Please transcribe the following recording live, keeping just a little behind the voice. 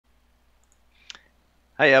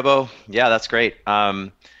Hi, Ebo. Yeah, that's great.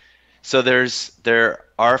 So there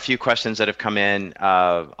are a few questions that have come in.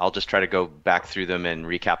 I'll just try to go back through them and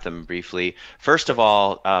recap them briefly. First of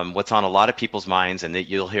all, what's on a lot of people's minds, and that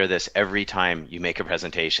you'll hear this every time you make a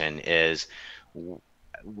presentation, is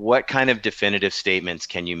what kind of definitive statements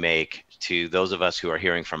can you make to those of us who are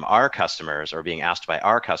hearing from our customers or being asked by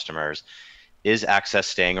our customers, is access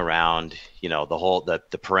staying around?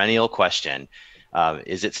 The perennial question,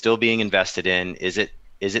 is it still being invested in? Is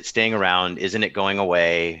it staying around? Isn't it going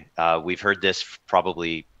away? We've heard this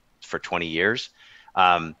probably for 20 years.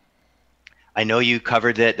 um, I know you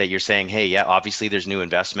covered it, that you're saying, hey, yeah, obviously there's new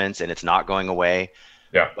investments and it's not going away,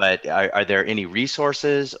 Yeah. but are there any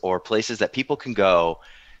resources or places that people can go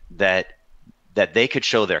that they could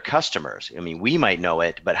show their customers? I mean, we might know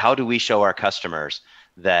it, but how do we show our customers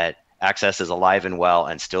that access is alive and well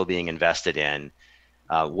and still being invested in?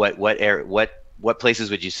 What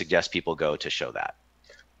places would you suggest people go to show that?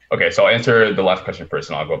 Okay, so I'll answer the last question first,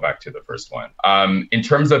 and I'll go back to the first one. In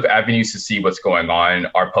terms of avenues to see what's going on,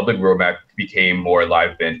 our public roadmap became more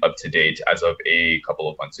live and up to date as of a couple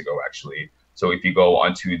of months ago, actually. So if you go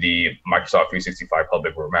onto the Microsoft 365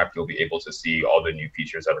 public roadmap, you'll be able to see all the new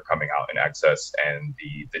features that are coming out in Access and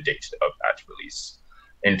the date of that release.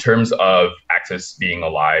 In terms of Access being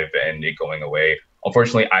alive and it going away,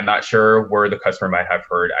 unfortunately, I'm not sure where the customer might have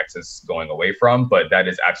heard Access going away from, but that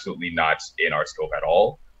is absolutely not in our scope at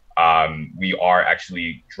all. We are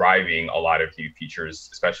actually driving a lot of new features,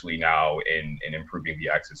 especially now in improving the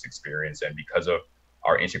access experience. And because of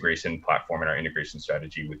our integration platform and our integration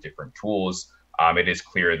strategy with different tools, it is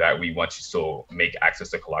clear that we want to still make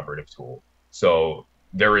access a collaborative tool. So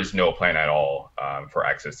there is no plan at all for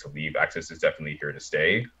access to leave. Access is definitely here to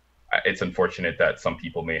stay. It's unfortunate that some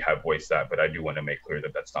people may have voiced that, but I do want to make clear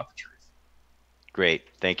that that's not the truth. Great,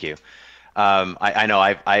 thank you. I know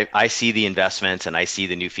I see the investments and I see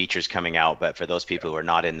the new features coming out, but for those Yeah. people who are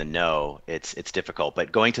not in the know, it's difficult.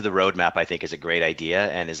 But going to the roadmap, I think, is a great idea.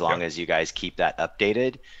 And as Yeah. long as you guys keep that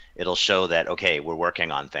updated, it'll show that, okay, we're working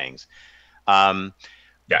on things. Um,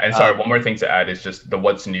 Yeah, and sorry, uh, one more thing to add is just the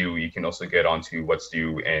what's new. You can also get onto what's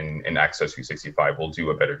new in Access 365. We'll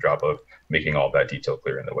do a better job of making all that detail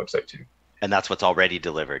clear in the website too. and that's what's already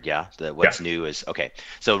delivered. Yeah. Yeah, What's new is okay.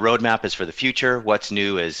 So roadmap is for the future. What's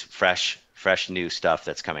new is fresh new stuff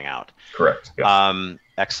that's coming out. correct. Yeah.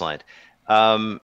 Excellent.